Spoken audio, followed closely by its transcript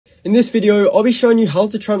In this video, I'll be showing you how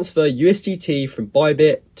to transfer USDT from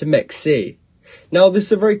Bybit to MEXC. Now, this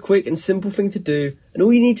is a very quick and simple thing to do, and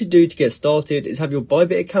all you need to do to get started is have your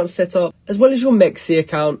Bybit account set up, as well as your MEXC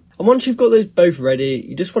account, and once you've got those both ready,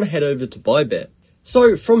 you just want to head over to Bybit.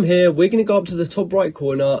 So from here, we're going to go up to the top right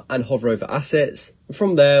corner and hover over Assets, and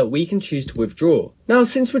from there, we can choose to withdraw. Now,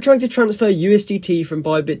 since we're trying to transfer USDT from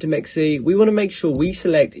Bybit to MEXC, we want to make sure we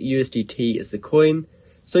select USDT as the coin.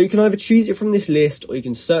 So you can either choose it from this list or you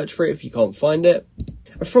can search for it if you can't find it.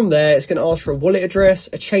 And from there, it's going to ask for a wallet address,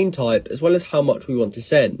 a chain type, as well as how much we want to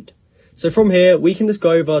send. So from here, we can just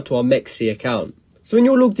go over to our MEXC account. So when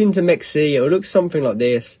you're logged into MEXC, it will look something like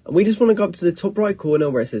this. And we just want to go up to the top right corner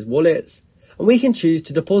where it says wallets. And we can choose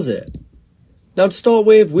to deposit. Now to start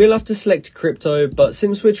with, we'll have to select crypto, but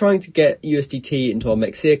since we're trying to get USDT into our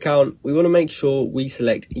MEXC account, we want to make sure we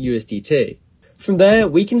select USDT. From there,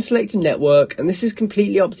 we can select a network, and this is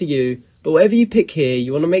completely up to you, but whatever you pick here,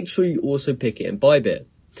 you want to make sure you also pick it in Bybit.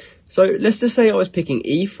 So let's just say I was picking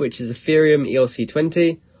ETH, which is Ethereum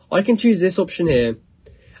ERC20. I can choose this option here,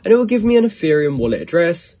 and it will give me an Ethereum wallet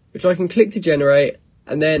address, which I can click to generate,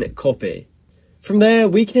 and then copy. From there,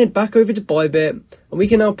 we can head back over to Bybit, and we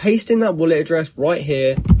can now paste in that wallet address right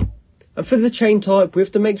here. And for the chain type, we have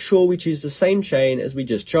to make sure we choose the same chain as we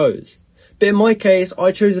just chose. But in my case,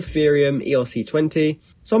 I chose Ethereum ERC20,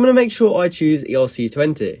 so I'm going to make sure I choose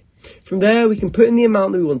ERC20. From there, we can put in the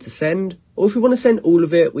amount that we want to send, or if we want to send all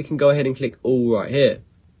of it, we can go ahead and click all right here.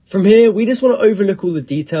 From here, we just want to overlook all the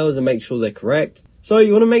details and make sure they're correct. So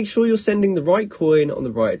you want to make sure you're sending the right coin on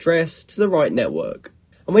the right address to the right network.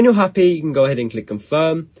 And when you're happy, you can go ahead and click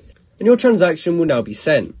confirm, and your transaction will now be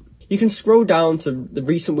sent. You can scroll down to the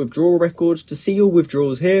recent withdrawal records to see your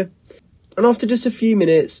withdrawals here. And after just a few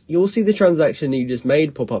minutes, you'll see the transaction that you just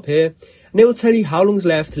made pop up here, and it will tell you how long's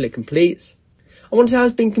left till it completes. And once it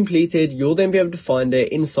has been completed, you'll then be able to find it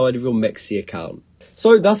inside of your MEXC account.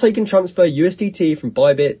 So that's how you can transfer USDT from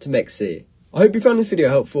Bybit to MEXC. I hope you found this video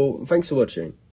helpful, and thanks for watching.